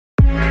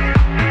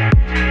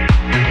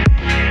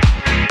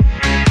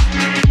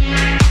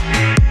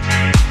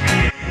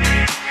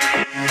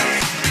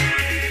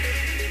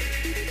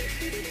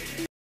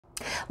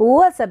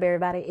What's up,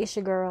 everybody? It's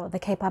your girl, the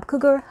K-pop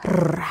cougar,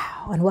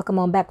 and welcome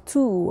on back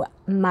to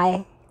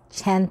my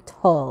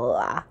channel.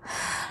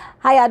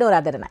 How y'all doing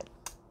out there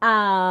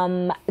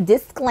tonight?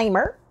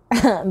 Disclaimer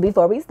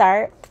before we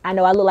start. I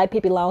know I look like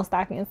Pippi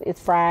Longstockings. It's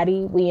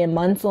Friday. We in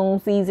monsoon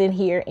season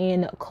here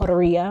in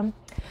Korea.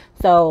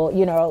 So,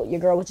 you know, your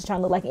girl was just trying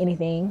to look like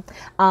anything.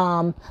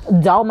 Don't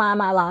mind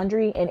my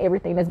laundry and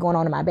everything that's going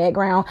on in my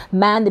background.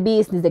 Mind the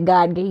business that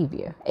God gave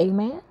you.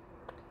 Amen.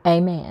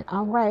 Amen.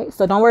 All right.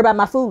 So don't worry about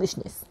my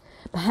foolishness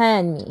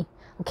behind me.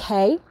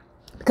 Okay.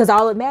 Because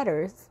all that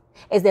matters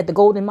is that the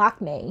Golden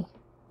Maknae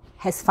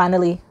has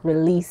finally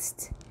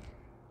released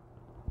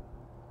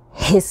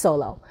his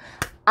solo.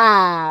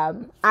 I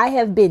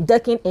have been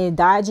ducking and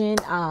dodging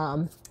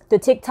the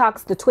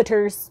TikToks, the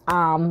Twitters,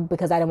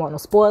 because I didn't want no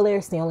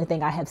spoilers. The only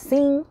thing I have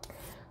seen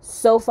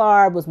so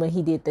far was when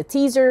he did the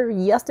teaser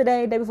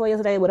yesterday, day before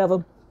yesterday,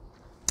 whatever.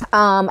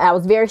 I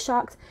was very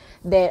shocked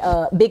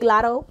that Big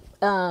Latto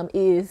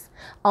is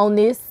on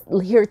this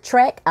here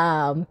track.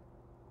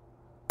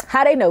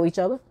 How they know each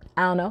other,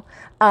 I don't know.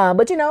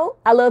 But you know,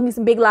 I love me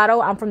some Big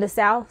Latto. I'm from the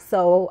South,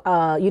 so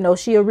you know,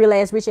 she a real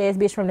ass rich ass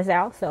bitch from the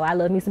South, so I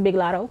love me some Big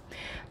Latto.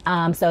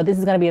 So this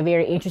is going to be a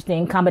very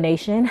interesting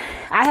combination.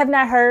 I have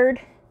not heard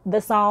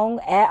the song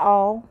at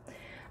all.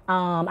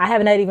 I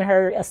haven't even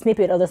heard a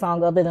snippet of the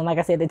song other than, like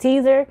I said, the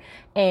teaser.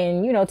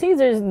 And you know,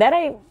 teasers, that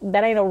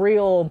ain't a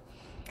real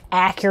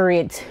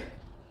accurate,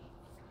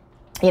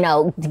 you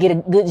know, to get a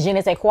good je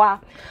ne sais quoi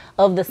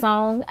of the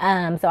song.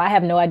 So I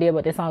have no idea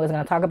what this song is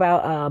going to talk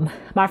about.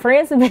 My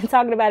friends have been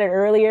talking about it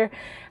earlier.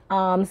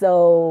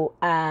 So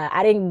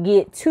I didn't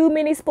get too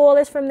many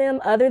spoilers from them,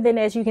 other than,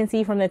 as you can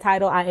see from the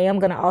title, I am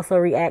going to also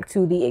react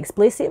to the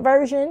explicit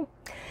version.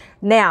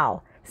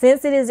 Now,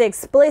 since it is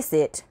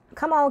explicit,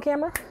 come on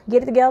camera,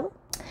 get it together.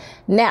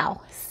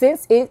 Now,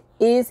 since it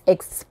is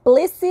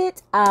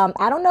explicit,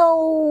 I don't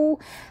know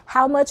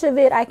how much of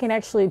it I can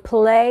actually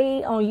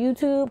play on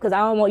YouTube, because I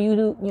don't want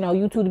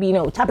YouTube to be, you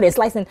know, chopping and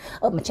slicing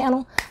up my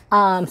channel.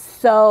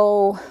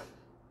 So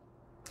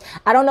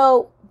I don't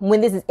know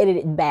when this is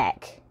edited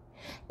back,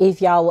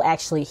 if y'all will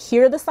actually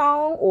hear the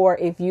song, or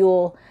if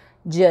you'll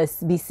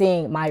just be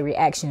seeing my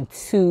reaction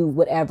to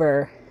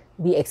whatever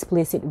the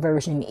explicit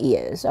version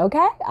is.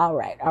 Okay. All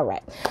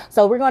right.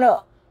 So we're going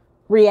to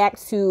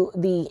react to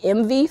the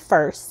MV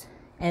first,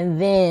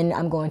 and then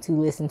I'm going to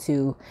listen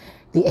to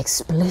the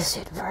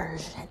explicit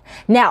version.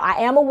 Now,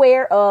 I am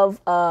aware of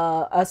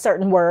a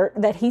certain word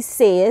that he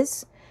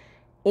says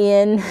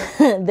in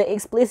the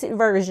explicit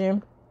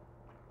version,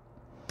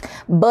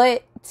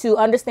 but to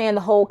understand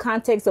the whole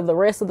context of the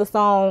rest of the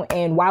song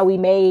and why we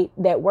made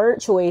that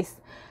word choice,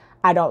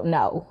 I don't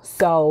know.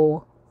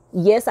 So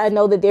yes, I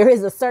know that there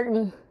is a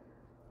certain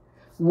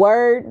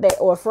word that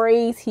or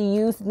phrase he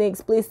used in the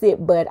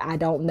explicit, but I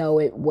don't know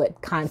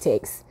what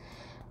context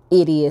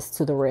it is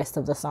to the rest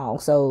of the song.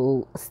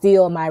 So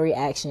still, my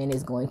reaction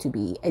is going to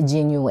be a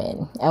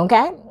genuine.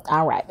 Okay.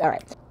 All right.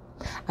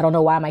 I don't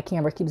know why my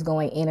camera keeps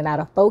going in and out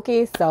of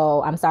focus,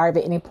 so I'm sorry if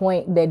at any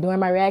point that during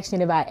my reaction,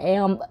 if I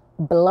am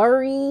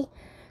blurry,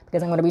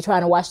 because I'm going to be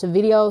trying to watch the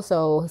video.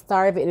 So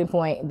sorry if at any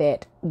point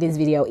that this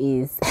video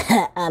is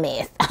a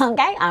mess.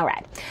 Okay. All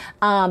right.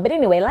 But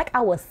anyway, like I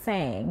was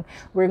saying,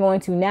 we're going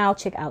to now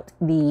check out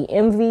the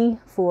MV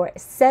for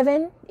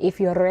 7. If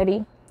you're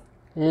ready,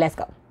 let's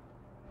go.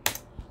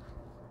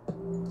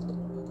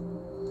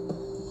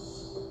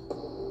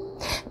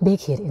 Big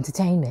Hit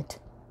Entertainment.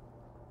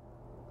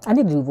 I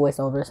need to do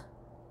voiceovers.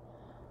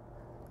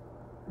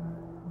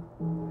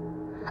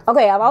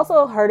 Okay, I've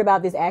also heard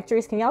about this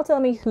actress. Can y'all tell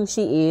me who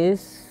she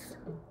is?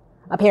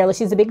 Apparently,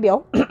 she's a big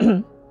deal.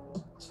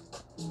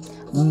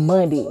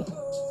 Monday.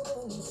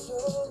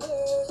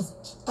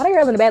 Why do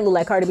girls in the back look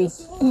like Cardi B?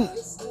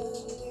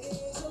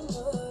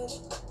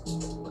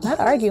 Not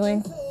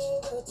arguing.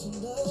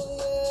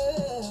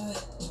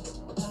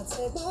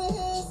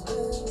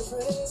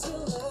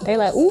 They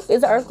like, ooh,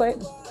 it's an earthquake.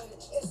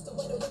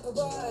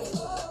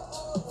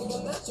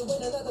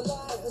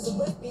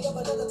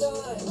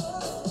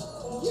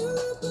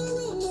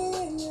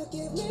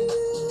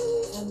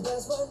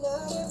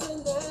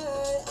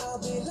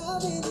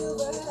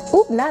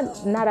 Oop,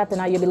 not after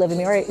now, you'll be loving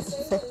me, right?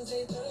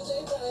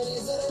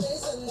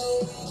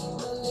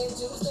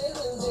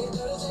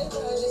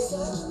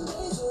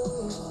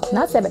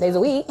 Not 7 days a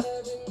week.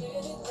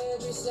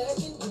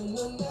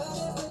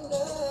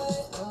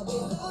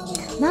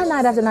 Not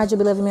night after night, you'll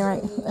be loving me,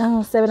 right?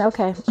 Oh, 7,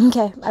 okay,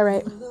 all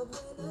right.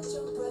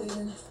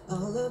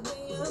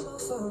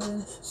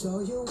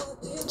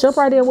 Jump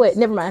right in what?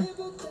 Never mind.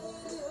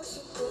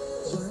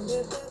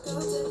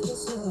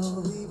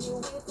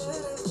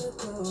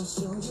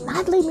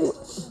 Not leave me.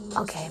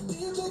 Okay.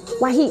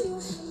 Why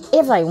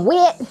it's like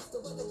wet.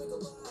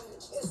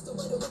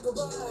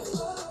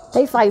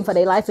 They fighting for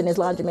their life in this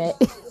laundromat.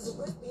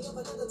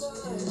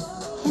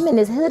 Him in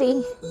his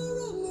hoodie.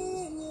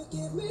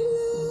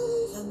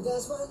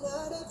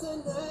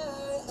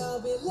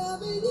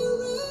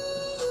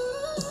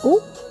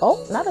 Ooh,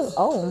 oh, not a,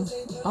 oh,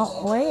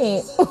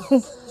 wait.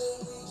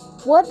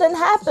 What then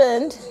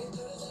happened?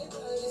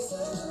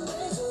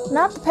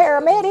 Not the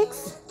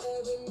paramedics.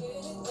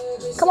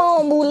 Come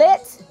on,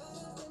 Moulette.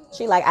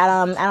 She like, I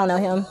don't know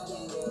him.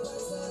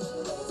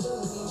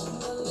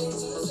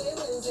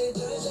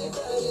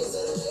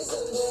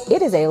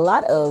 It is a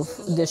lot of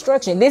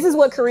destruction. This is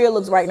what Korea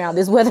looks right now.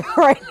 This weather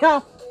right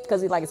now.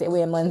 Because like I said,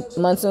 we're in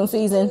monsoon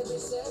season.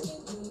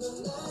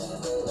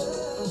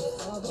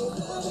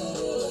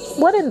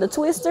 What in the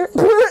twister?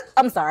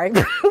 I'm sorry.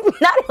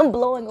 Not him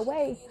blowing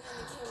away.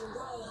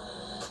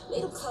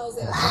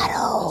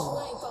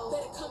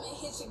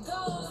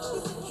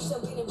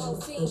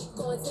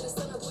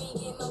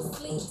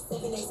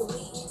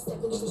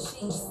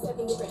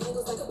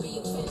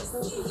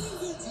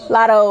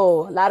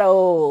 Latto.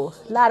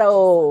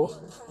 Latto.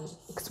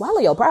 Swallow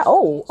your pride.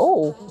 Oh.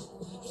 Oh,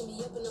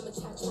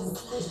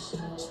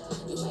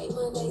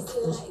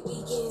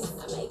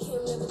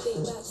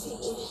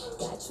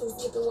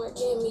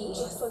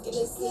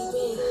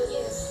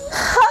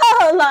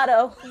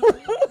 Latto.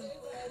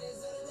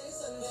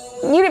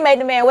 You done made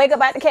the man wake up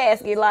out the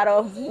casket,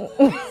 Latto.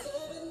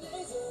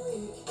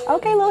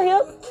 Okay, little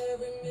hip.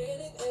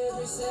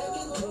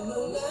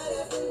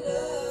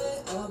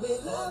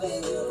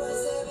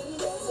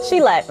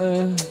 She like,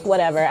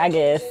 whatever, I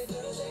guess.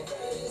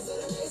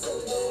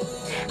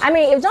 I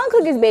mean, if Jung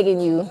Kook is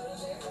begging you,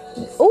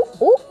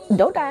 ooh,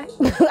 don't die.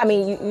 I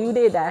mean, you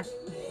did die.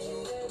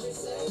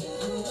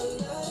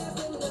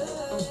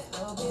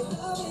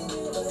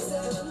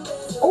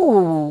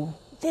 Ooh,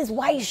 this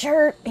white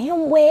shirt,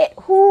 him wet.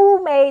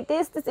 Who made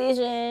this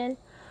decision?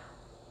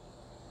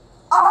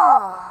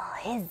 Oh,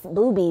 his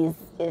boobies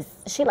is.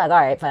 She like, all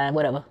right, fine,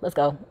 whatever, let's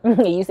go.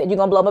 You said you're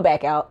gonna blow my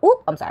back out.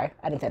 Oop, I'm sorry,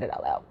 I didn't say that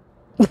out loud.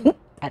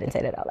 I didn't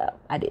say that out loud.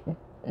 I didn't.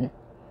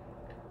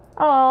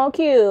 Oh,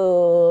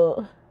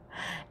 cute.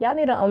 Y'all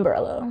need an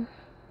umbrella.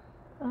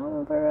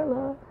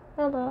 Umbrella,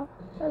 hello,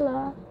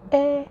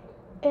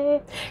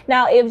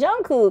 Now, if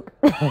Jung Kook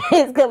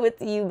is coming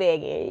to you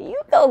begging,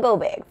 you gonna go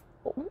back.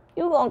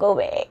 You gonna go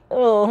back.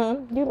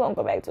 You gonna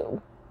go back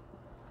too.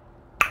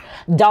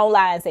 Don't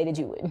lie and say that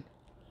you wouldn't.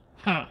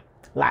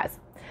 Lies.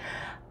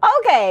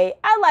 Okay,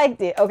 I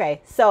liked it.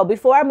 Okay, so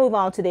before I move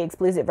on to the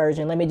explicit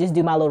version, let me just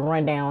do my little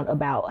rundown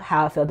about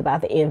how I felt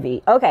about the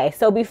MV. Okay,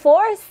 so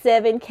before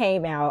 7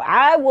 came out,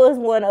 I was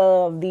one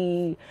of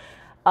the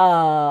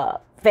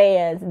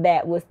fans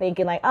that was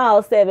thinking like,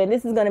 oh, 7,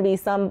 this is gonna be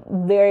some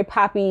very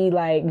poppy,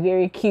 like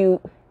very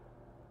cute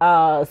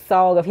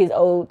song of his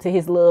ode to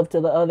his love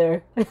to the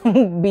other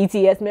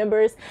BTS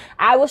members.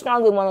 I was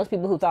strongly one of those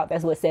people who thought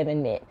that's what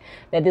 7 meant,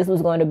 that this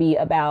was going to be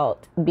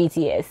about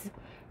BTS.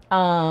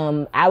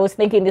 I was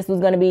thinking this was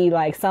going to be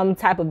like some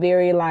type of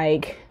very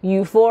like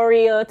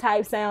Euphoria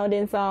type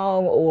sounding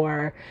song,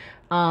 or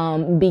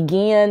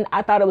Begin.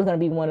 I thought it was going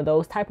to be one of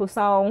those type of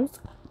songs.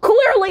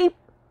 Clearly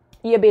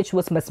your bitch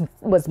was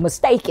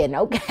mistaken,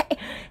 okay?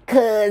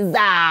 Cause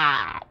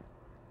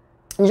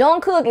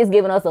Jung Kook is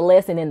giving us a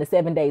lesson in the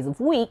 7 days of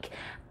week,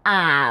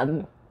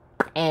 and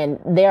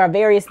there are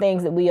various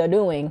things that we are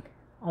doing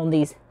on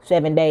these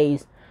 7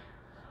 days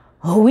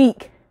a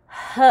week.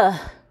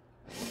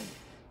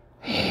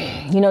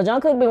 You know, Jung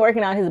Kook been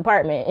working out his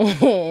apartment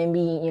and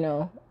be, you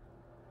know,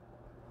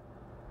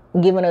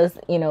 giving us,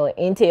 you know,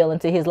 intel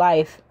into his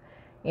life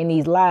in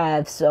these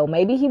lives. So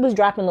maybe he was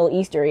dropping little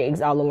Easter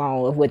eggs all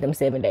along of what them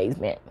 7 days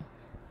meant.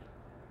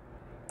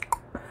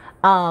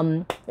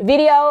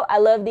 Video, I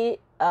loved it.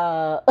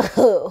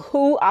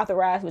 Who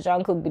authorized for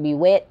Jung Kook to be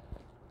wet?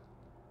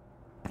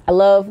 I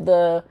love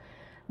the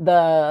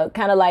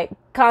kind of like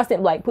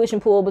constant like push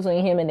and pull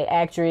between him and the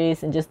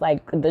actress, and just like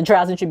the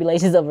trials and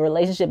tribulations of a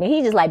relationship, and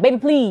he just like, baby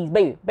please,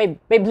 baby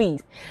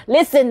please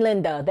listen,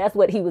 Linda. That's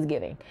what he was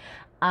giving.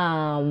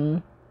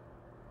 Latto,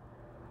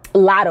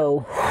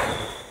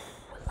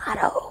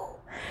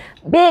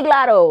 big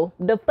Latto,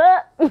 the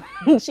fuck.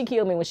 She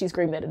killed me when she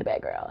screamed that in the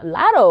background.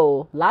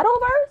 Latto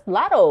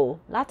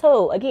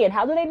again.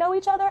 How do they know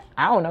each other?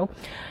 I don't know,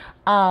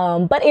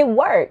 but it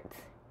worked.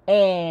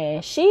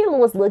 And she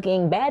was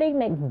looking Batty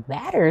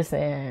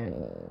McBatterson.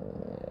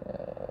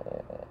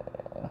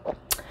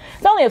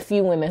 It's only a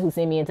few women who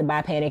send me into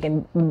Bi Panic,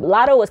 and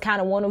Latto was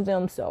kind of one of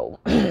them. So,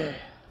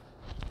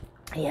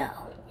 yeah.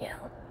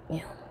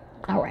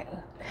 All right.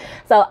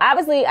 So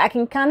obviously, I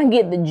can kind of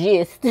get the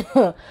gist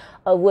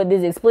of what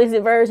this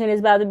explicit version is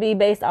about to be,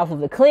 based off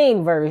of the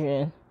clean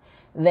version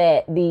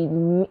that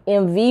the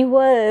MV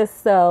was.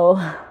 So.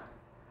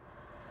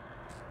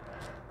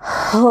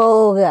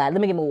 Oh God,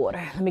 let me get my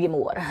water.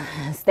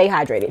 Stay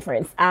hydrated,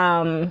 friends.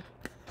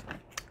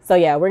 So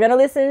yeah, we're gonna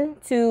listen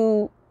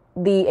to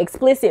the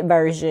explicit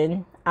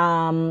version.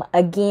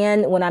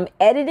 Again, when I'm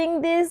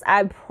editing this,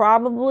 I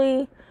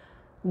probably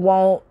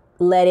won't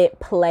let it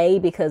play,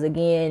 because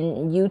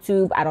again,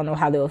 YouTube, I don't know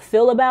how they'll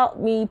feel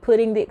about me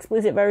putting the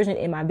explicit version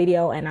in my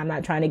video, and I'm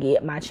not trying to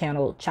get my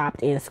channel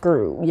chopped and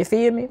screwed. You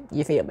feel me?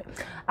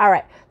 All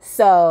right.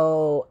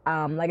 So,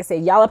 like I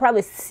said, y'all will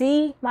probably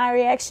see my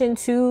reaction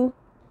to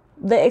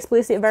the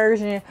explicit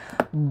version,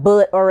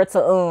 or it's a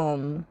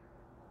I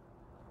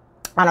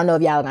don't know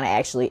if y'all are gonna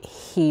actually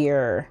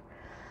hear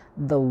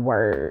the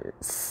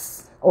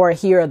words or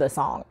hear the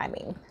song, I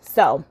mean.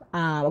 So,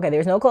 okay,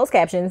 there's no closed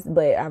captions,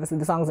 but obviously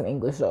the song's in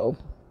English, so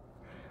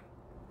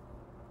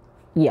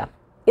yeah.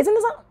 Isn't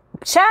the song?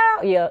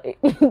 Child, yeah.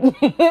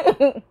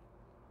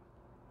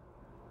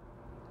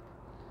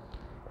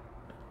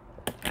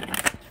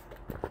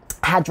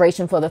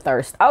 Hydration for the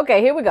thirst.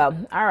 Okay, here we go.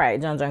 All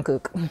right, Jung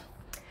Kook.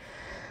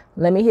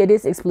 Let me hear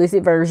this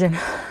explicit version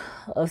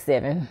of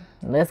 7.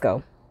 Let's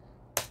go.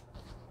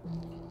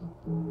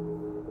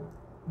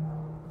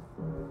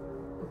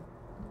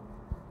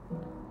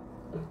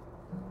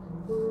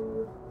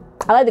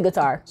 I like the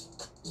guitar.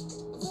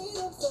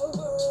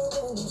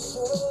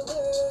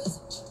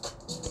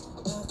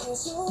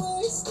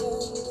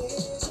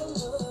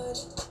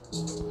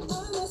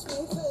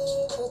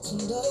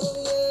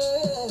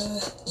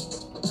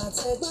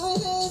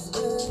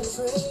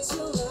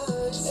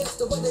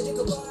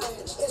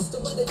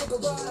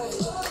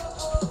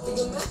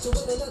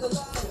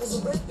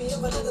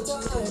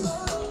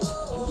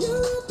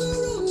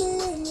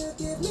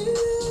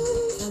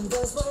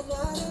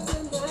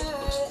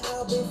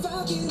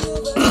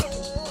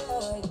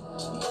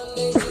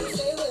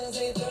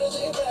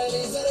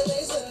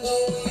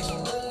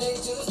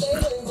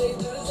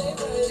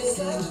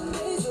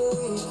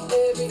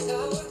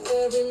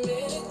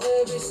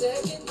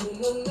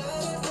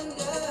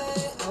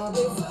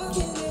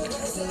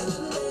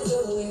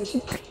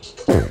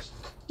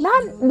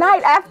 Not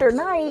night after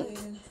night.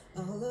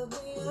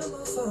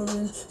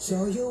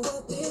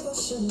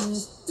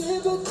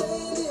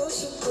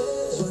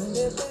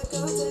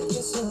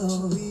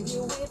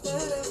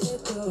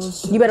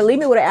 You better leave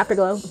me with an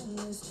afterglow.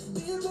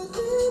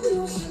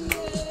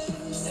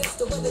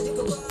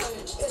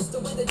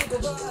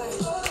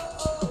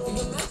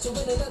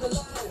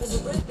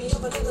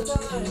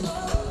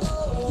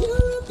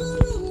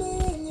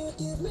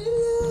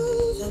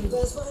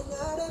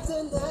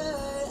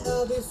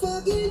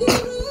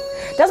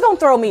 That's gonna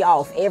throw me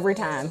off every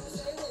time.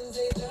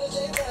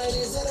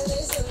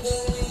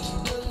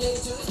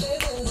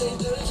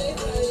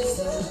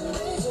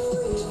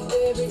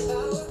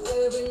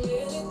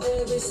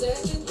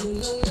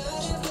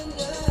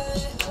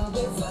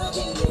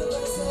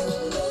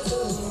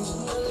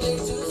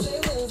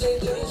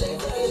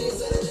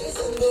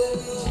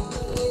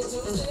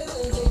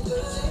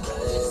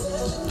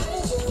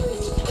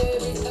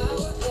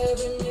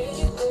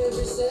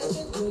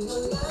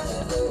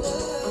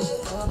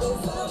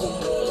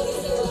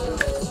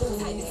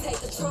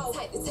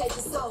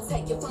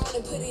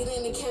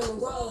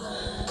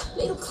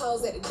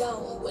 At the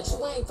dome. What you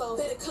ain't for?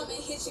 Better come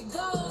and hit your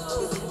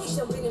goal.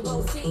 Jumping in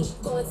both feet.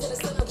 Going to the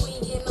sun up, we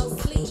ain't getting no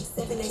sleep.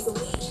 7 days a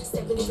week,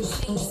 7 different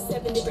seats,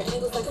 7 different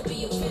angles, like a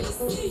be a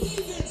fantasy.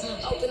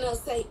 Open up,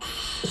 say,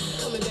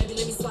 come on, baby,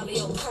 let me swallow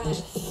your pride.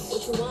 What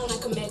you want, I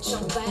can match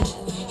your vibe.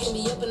 Hit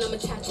me up and I'ma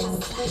cha-cha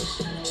slide.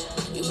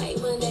 You make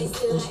Mondays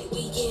feel like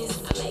weekends.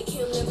 I make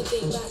him never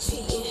think about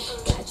cheating.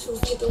 Got you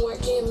skipping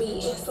work and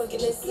me. Fuck it,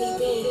 let's sleep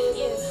in.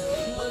 Yeah.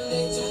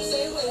 Monday,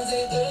 Tuesday,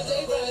 Wednesday,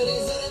 Thursday, Friday,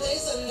 Saturday,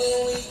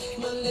 Sunday.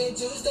 Monday,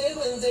 Tuesday,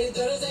 Wednesday,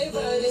 Thursday,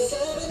 Friday,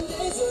 7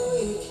 days a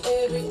week.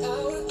 Every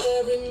hour,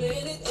 every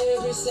minute,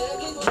 every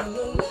second, you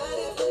know, night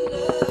after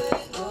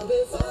night, I'll be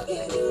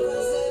fucking you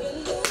right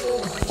 7 days a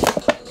week.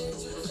 Monday,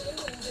 Tuesday,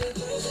 Wednesday,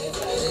 Thursday,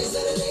 Friday,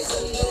 Saturday,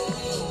 Sunday.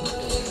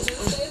 Monday,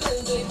 Tuesday,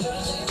 Wednesday,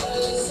 Thursday,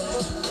 Friday,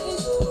 7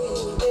 days a week.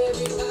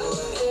 Every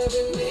hour,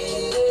 every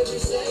minute, every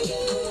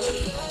second,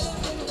 night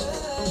after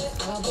night,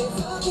 I'll be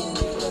fucking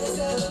you right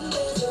 7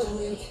 days a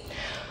week.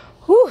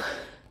 Whew.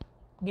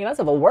 Give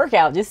myself a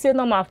workout just sitting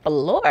on my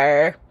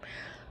floor.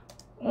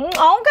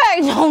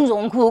 Okay,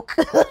 Jung Kook.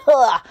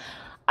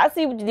 I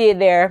see what you did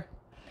there.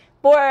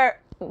 I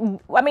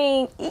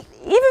mean,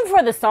 even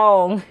for the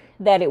song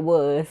that it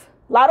was,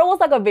 Latto was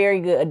like a very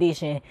good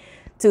addition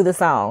to the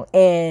song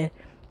and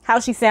how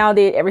she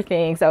sounded,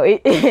 everything. So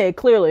it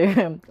clearly,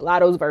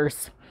 Latto's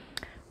verse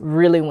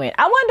really went.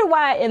 I wonder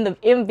why in the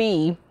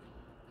MV,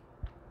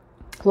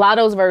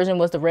 Latto's version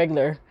was the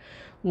regular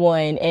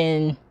one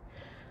and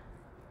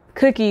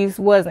Cookie's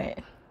wasn't.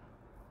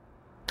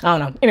 I don't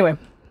know. Anyway,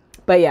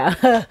 but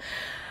yeah.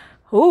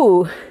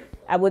 Ooh,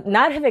 I would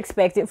not have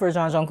expected for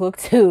Jung Kook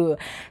to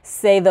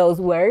say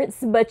those words,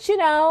 but you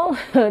know,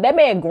 that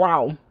man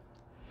grown.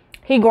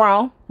 He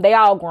grown. They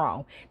all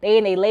grown. They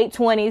in their late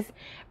 20s,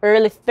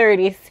 early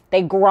 30s.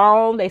 They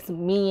grown. They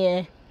some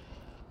men.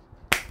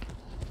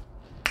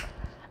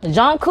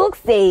 Jung Kook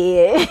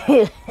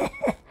said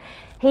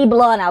he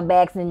blowing out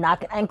backs and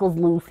knocking ankles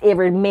loose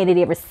every minute,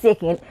 every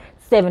second,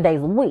 7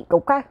 days a week.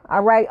 Okay.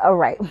 All right. All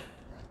right.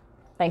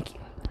 Thank you.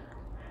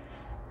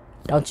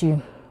 Don't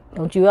you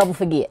ever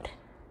forget.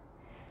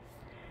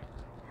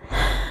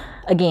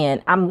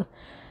 Again,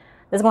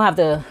 it's gonna have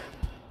to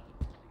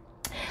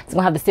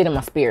sit in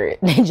my spirit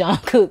that Jung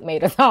Kook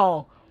made a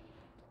song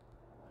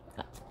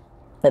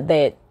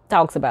that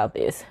talks about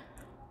this.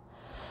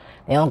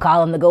 They don't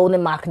call him the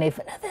golden Machine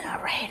for nothing.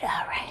 All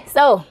right.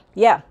 So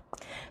yeah.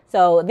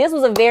 So this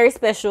was a very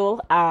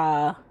special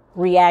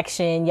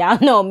reaction. Y'all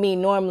know me.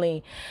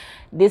 Normally,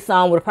 this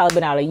song would have probably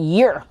been out a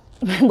year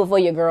before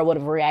your girl would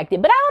have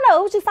reacted. But I don't know,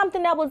 it was just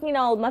something that was, you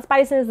know, my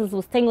spidey senses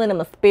was tingling in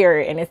my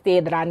spirit, and it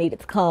said that I needed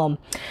to come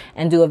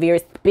and do a very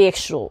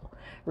special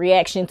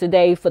reaction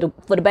today for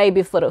the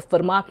baby, for the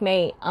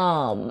mockmate.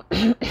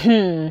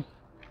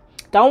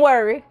 Don't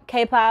worry,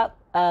 K-pop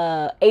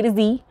A to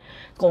Z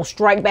gonna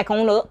strike back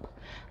on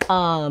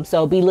up.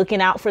 So be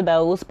looking out for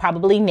those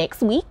probably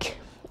next week.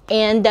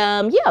 And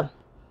yeah,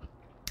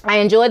 I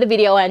enjoyed the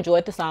video, I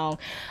enjoyed the song.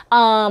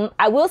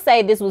 I will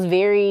say this was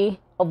very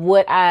of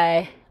what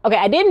I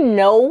didn't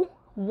know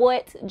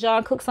what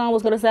Jung Kook song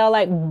was gonna sound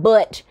like,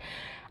 but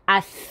I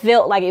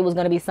felt like it was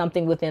going to be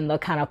something within the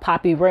kind of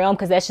poppy realm,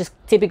 because that's just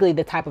typically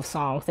the type of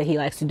songs that he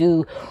likes to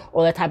do,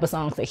 or the type of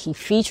songs that he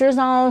features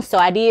on. So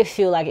I did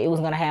feel like it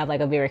was going to have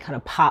like a very kind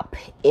of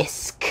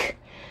pop-esque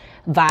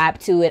vibe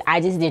to it.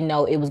 I just didn't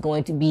know it was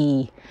going to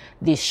be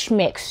this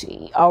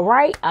schmexy. All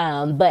right.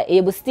 But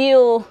it was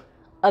still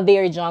a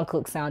very Jung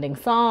Kook sounding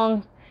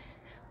song,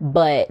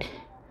 but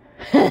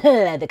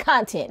the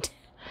content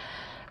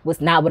was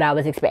not what I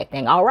was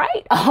expecting. All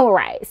right.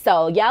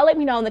 So y'all let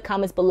me know in the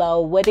comments below,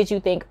 what did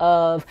you think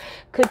of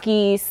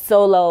Kookie's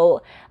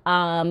solo?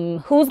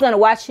 Who's gonna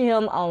watch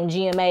him on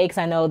GMA, because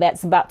I know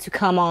that's about to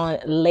come on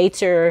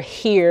later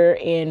here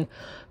in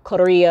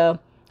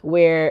Korea,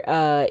 where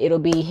it'll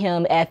be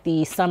him at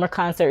the summer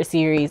concert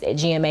series at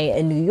GMA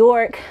in New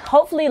York.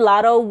 Hopefully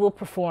Latto will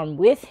perform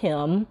with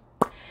him.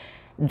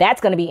 That's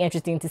going to be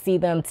interesting to see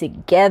them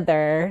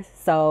together.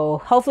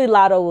 So hopefully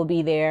Latto will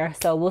be there.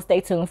 So we'll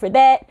stay tuned for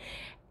that.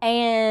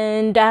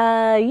 And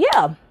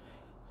yeah,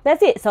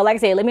 that's it. So like I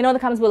said, let me know in the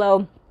comments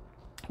below,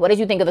 what did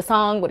you think of the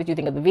song? What did you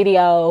think of the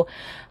video?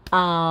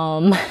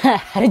 How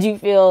did you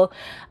feel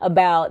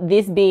about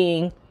this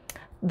being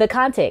the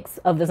context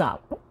of the song?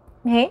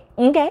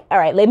 Okay. All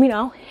right. Let me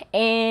know.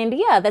 And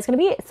yeah, that's going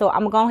to be it. So I'm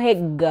going to go ahead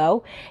and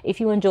go.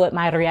 If you enjoyed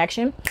my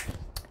reaction,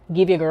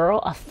 give your girl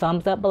a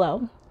thumbs up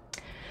below.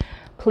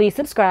 Please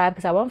subscribe,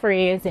 because I want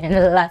friends, and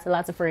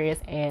lots of friends,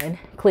 and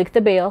click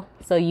the bell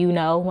so you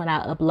know when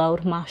I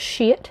upload my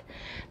shit.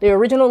 The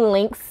original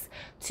links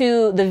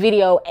to the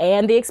video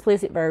and the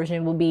explicit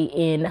version will be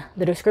in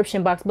the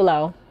description box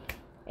below,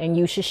 and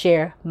you should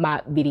share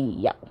my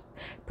video.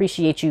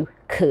 Appreciate you,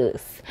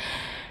 cuz.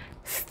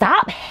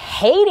 Stop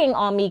hating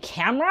on me,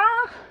 camera,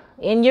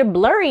 in your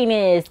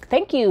blurriness.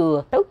 Thank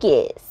you.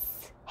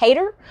 Focus.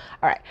 Hater.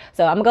 All right,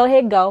 so I'm gonna go ahead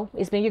and go.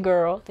 It's been your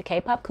girl, the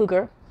K-pop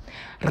cougar.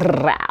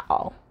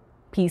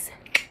 Peace.